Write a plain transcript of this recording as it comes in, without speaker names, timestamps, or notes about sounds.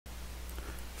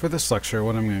For this lecture,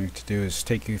 what I'm going to do is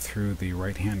take you through the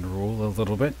right-hand rule a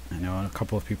little bit. I know a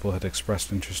couple of people had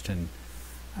expressed interest in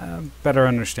better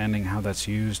understanding how that's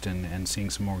used and seeing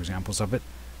some more examples of it.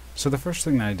 So the first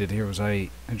thing that I did here was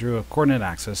I drew a coordinate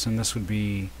axis, and this would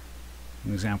be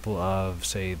an example of,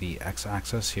 say, the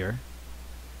x-axis here.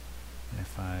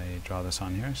 If I draw this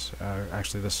on here,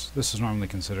 actually this is normally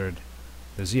considered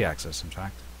the z-axis, in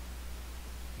fact.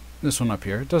 This one up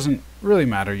here, it doesn't really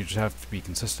matter, you just have to be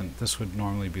consistent. This would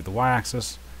normally be the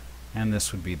y-axis, and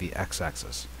this would be the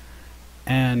x-axis.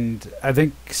 And I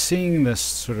think seeing this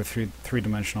sort of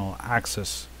three-dimensional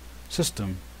axis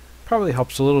system probably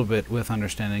helps a little bit with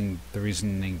understanding the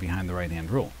reasoning behind the right-hand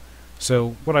rule.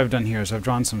 So what I've done here is I've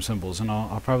drawn some symbols, and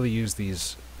I'll probably use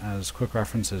these as quick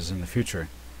references in the future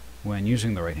when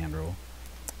using the right-hand rule.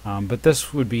 But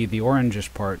this would be the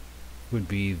orangish part would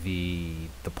be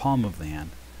the palm of the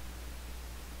hand,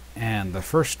 and the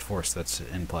first force that's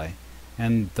in play,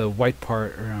 and the white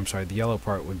part, or I'm sorry, the yellow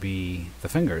part would be the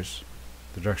fingers,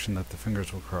 the direction that the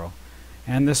fingers will curl,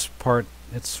 and this part,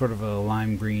 it's sort of a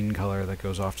lime green color that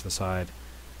goes off to the side,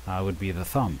 would be the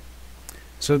thumb.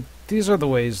 So these are the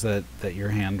ways that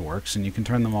your hand works, and you can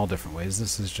turn them all different ways.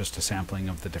 This is just a sampling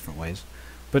of the different ways.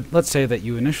 But let's say that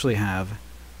you initially have,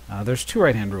 there's two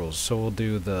right-hand rules, so we'll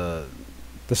do the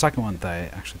second one that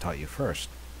I actually taught you first.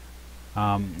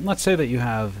 Let's say that you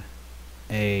have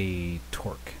a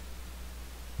torque.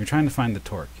 You're trying to find the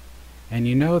torque, and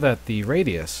you know that the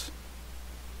radius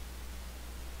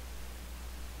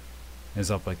is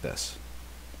up like this.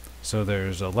 So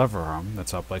there's a lever arm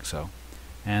that's up like so,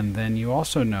 and then you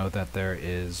also know that there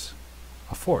is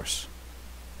a force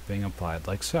being applied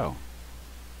like so.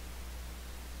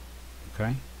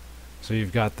 Okay? So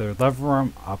you've got the lever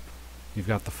arm up, you've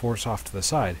got the force off to the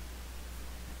side,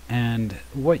 and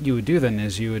what you would do then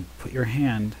is you would put your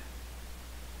hand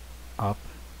up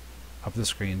the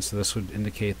screen, so this would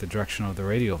indicate the direction of the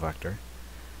radial vector,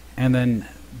 and then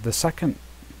the second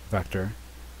vector,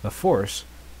 the force,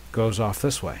 goes off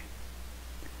this way,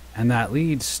 and that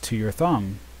leads to your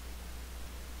thumb.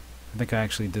 I think I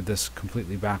actually did this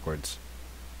completely backwards.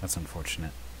 That's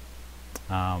unfortunate.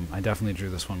 I definitely drew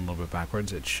this one a little bit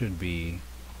backwards. It should be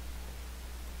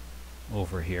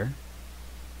over here.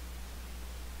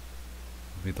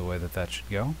 Would be the way that should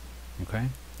go. Okay,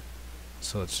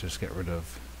 so let's just get rid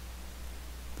of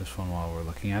this one while we're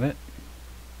looking at it.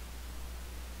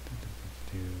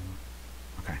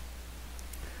 Okay,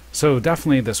 so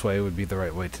definitely this way would be the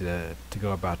right way to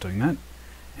go about doing that,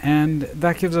 and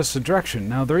that gives us a direction.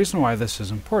 Now the reason why this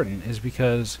is important is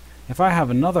because if I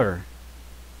have another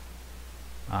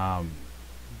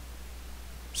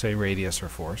say radius or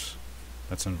force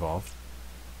that's involved,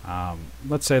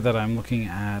 let's say that I'm looking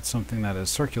at something that is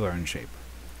circular in shape,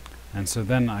 and so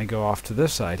then I go off to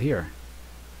this side here,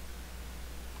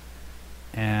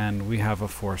 and we have a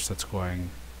force that's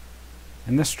going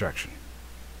in this direction.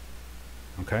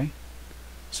 Okay,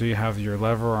 so you have your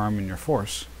lever arm and your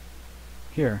force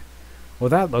here. Well,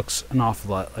 that looks an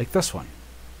awful lot like this one.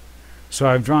 So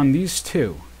I've drawn these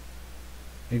two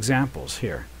examples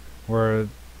here where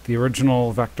the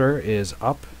original vector is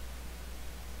up,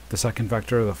 the second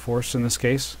vector, the force in this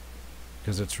case,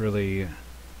 because it's really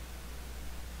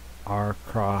r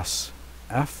cross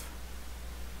f.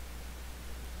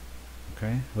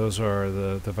 Okay, those are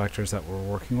the vectors that we're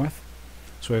working with.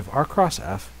 So we have r cross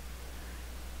f,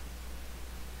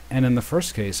 and in the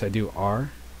first case I do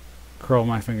r, curl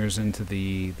my fingers into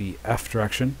the f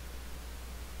direction,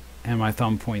 and my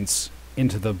thumb points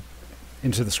into the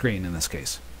screen in this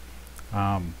case.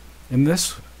 In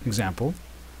this example,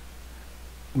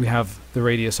 we have the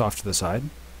radius off to the side,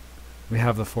 we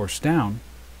have the force down,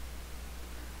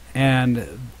 and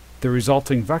the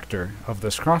resulting vector of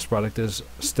this cross product is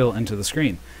still into the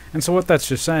screen. And so what that's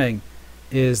just saying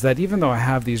is that even though I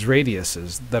have these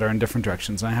radiuses that are in different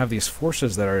directions, and I have these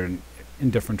forces that are in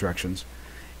different directions,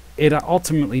 it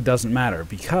ultimately doesn't matter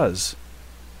because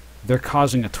they're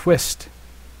causing a twist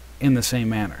in the same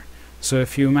manner. So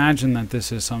if you imagine that this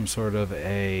is some sort of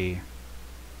a,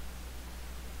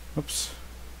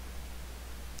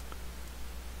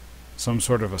 some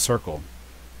sort of a circle,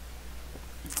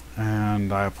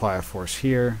 and I apply a force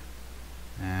here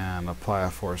and apply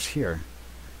a force here,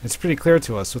 it's pretty clear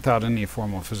to us without any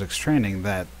formal physics training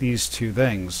that these two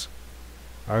things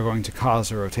are going to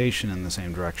cause a rotation in the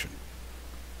same direction.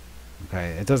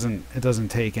 Okay, it doesn't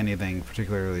take anything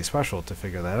particularly special to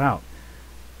figure that out.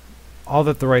 All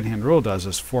that the right-hand rule does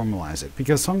is formalize it,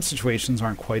 because some situations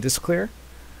aren't quite as clear,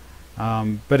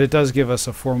 but it does give us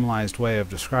a formalized way of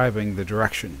describing the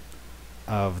direction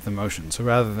of the motion. So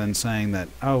rather than saying that,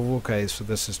 oh, okay, so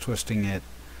this is twisting it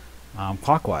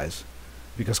clockwise,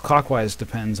 because clockwise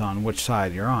depends on which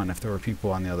side you're on. If there were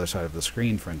people on the other side of the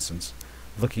screen, for instance,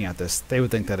 looking at this, they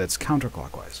would think that it's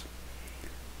counterclockwise.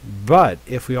 But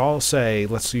if we all say,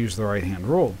 let's use the right-hand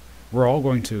rule, we're all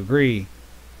going to agree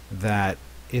that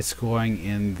it's going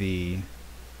in the,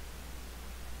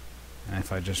 and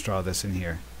if I just draw this in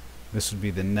here, this would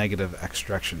be the negative x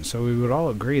direction. So we would all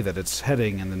agree that it's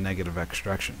heading in the negative x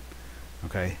direction,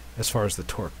 okay, as far as the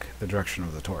torque, the direction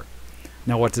of the torque.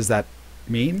 Now what does that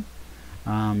mean?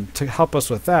 To help us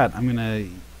with that, I'm going to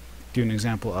do an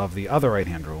example of the other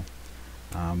right-hand rule.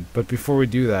 But before we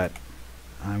do that,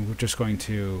 I'm just going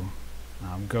to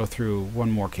go through one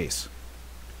more case.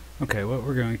 Okay, what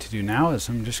we're going to do now is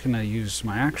I'm just going to use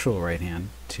my actual right hand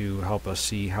to help us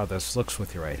see how this looks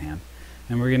with your right hand.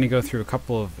 And we're going to go through a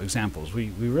couple of examples. We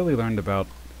really learned about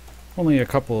only a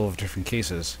couple of different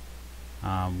cases.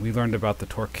 We learned about the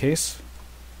torque case,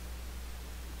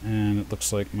 and it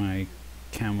looks like my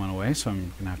cam went away, so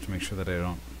I'm going to have to make sure that I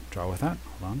don't draw with that.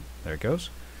 Hold on, there it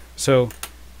goes. So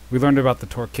we learned about the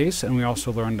torque case, and we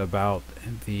also learned about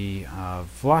the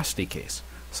velocity case.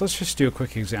 So let's just do a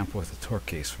quick example with the torque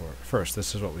case first.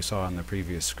 This is what we saw on the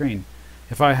previous screen.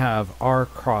 If I have R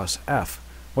cross F,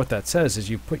 what that says is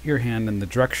you put your hand in the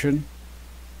direction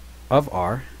of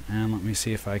R, and let me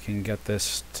see if I can get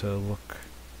this to look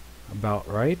about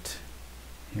right.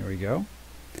 Here we go.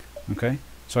 Okay,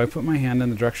 so I put my hand in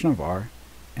the direction of R,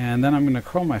 and then I'm going to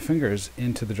curl my fingers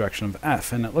into the direction of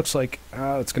F, and it looks like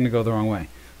it's going to go the wrong way.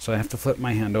 So I have to flip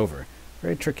my hand over.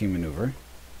 Very tricky maneuver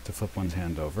to flip one's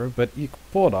hand over, but you can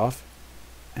pull it off.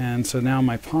 And so now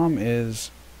my palm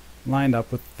is lined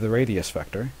up with the radius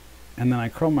vector, and then I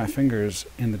curl my fingers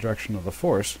in the direction of the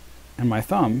force, and my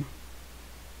thumb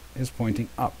is pointing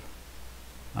up,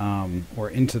 or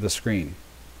into the screen.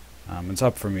 It's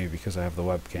up for me because I have the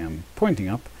webcam pointing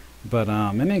up, but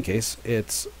in any case,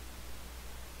 it's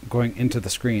going into the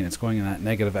screen. It's going in that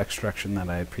negative x direction that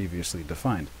I had previously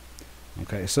defined.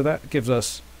 Okay, so that gives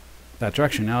us that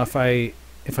direction. Now if I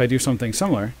do something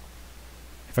similar,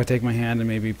 if I take my hand and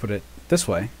maybe put it this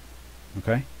way,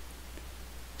 okay,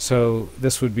 so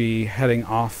this would be heading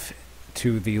off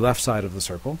to the left side of the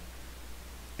circle.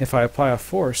 If I apply a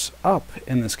force up,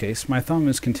 in this case, my thumb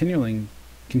is continuing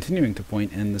to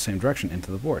point in the same direction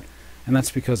into the board. And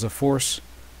that's because a force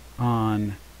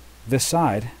on this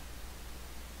side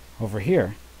over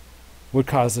here would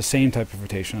cause the same type of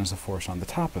rotation as the force on the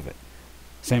top of it.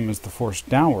 Same as the force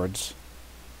downwards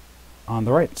on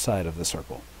the right side of the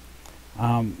circle.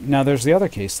 Now there's the other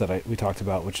case that we talked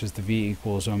about, which is the V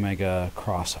equals omega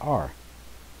cross R.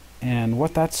 And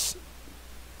what that's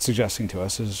suggesting to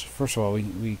us is, first of all,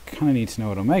 we kind of need to know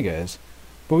what omega is,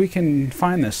 but we can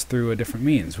find this through a different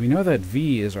means. We know that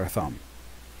V is our thumb.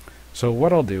 So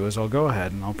what I'll do is I'll go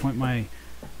ahead and I'll point my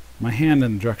hand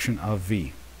in the direction of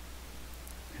V.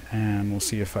 And we'll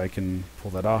see if I can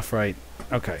pull that off right.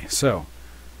 Okay, so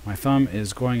my thumb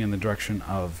is going in the direction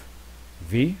of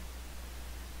V,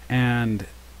 and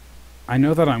I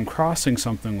know that I'm crossing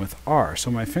something with R,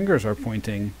 so my fingers are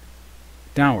pointing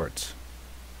downwards.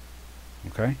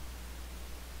 Okay?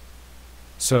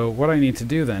 So what I need to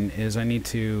do then is I need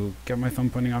to get my thumb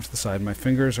pointing off to the side. My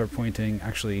fingers are pointing,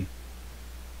 actually,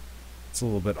 it's a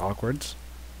little bit awkward,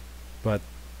 but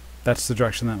that's the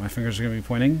direction that my fingers are going to be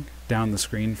pointing, down the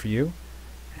screen for you,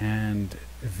 and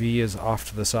V is off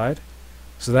to the side.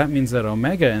 So that means that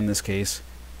omega in this case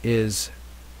is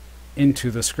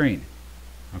into the screen.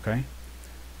 Okay?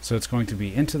 So it's going to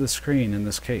be into the screen in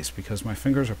this case because my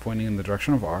fingers are pointing in the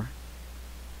direction of R.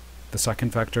 The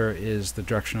second vector is the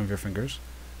direction of your fingers.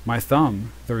 My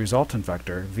thumb, the resultant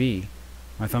vector, V,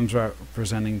 my thumb's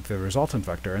representing the resultant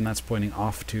vector, and that's pointing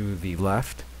off to the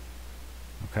left.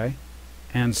 Okay?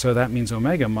 And so that means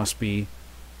omega must be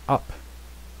up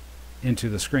into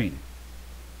the screen.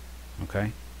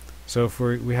 Okay? So if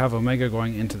we have omega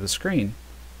going into the screen,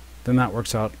 then that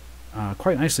works out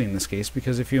quite nicely in this case,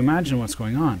 because if you imagine what's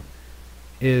going on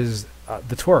is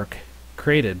the torque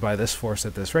created by this force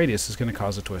at this radius is going to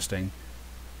cause a twisting,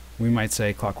 we might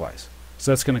say clockwise.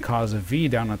 So that's going to cause a V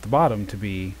down at the bottom to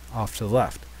be off to the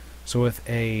left. So with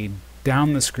a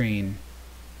down the screen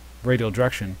radial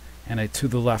direction and a to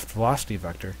the left velocity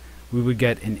vector, we would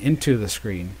get an into the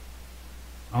screen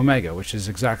omega, which is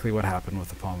exactly what happened with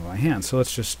the palm of my hand. So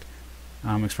let's just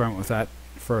experiment with that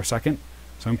for a second.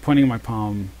 So I'm pointing my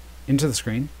palm into the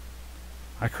screen.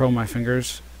 I curl my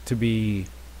fingers to be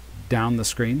down the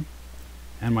screen,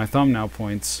 and my thumb now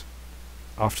points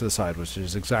off to the side, which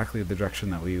is exactly the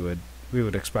direction that we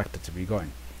would expect it to be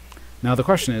going. Now the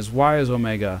question is, why is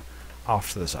omega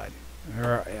off to the side?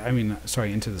 Or, I mean,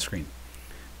 sorry, into the screen.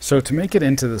 So to make it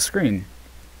into the screen,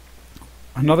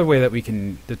 another way that we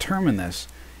can determine this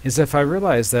is if I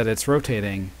realize that it's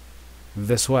rotating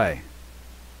this way,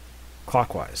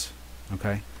 clockwise,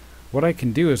 okay? What I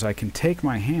can do is I can take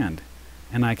my hand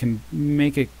and I can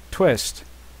make it twist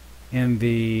in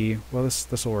the, well,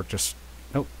 this will work just,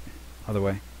 nope, other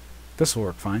way. This will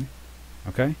work fine,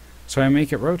 okay? So I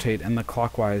make it rotate in the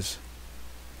clockwise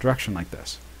direction like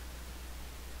this.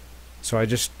 So I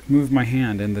just move my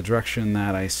hand in the direction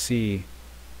that I see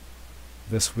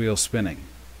this wheel spinning,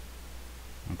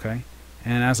 okay?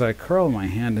 And as I curl my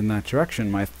hand in that direction,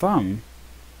 my thumb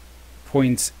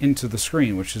points into the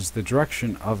screen, which is the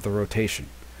direction of the rotation.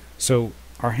 So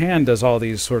our hand does all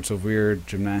these sorts of weird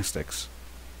gymnastics,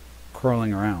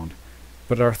 curling around,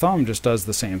 but our thumb just does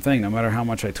the same thing. No matter how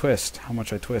much I twist,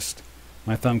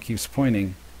 my thumb keeps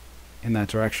pointing in that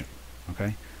direction,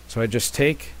 okay? So I just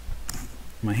take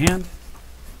my hand,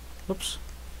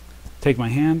 take my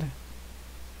hand,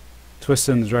 twist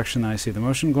in the direction that I see the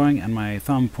motion going, and my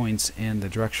thumb points in the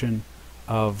direction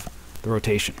of the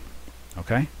rotation,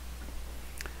 okay?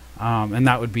 And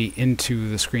that would be into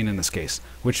the screen in this case,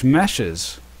 which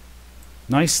meshes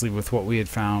nicely with what we had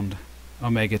found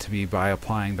omega to be by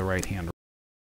applying the right hand rule.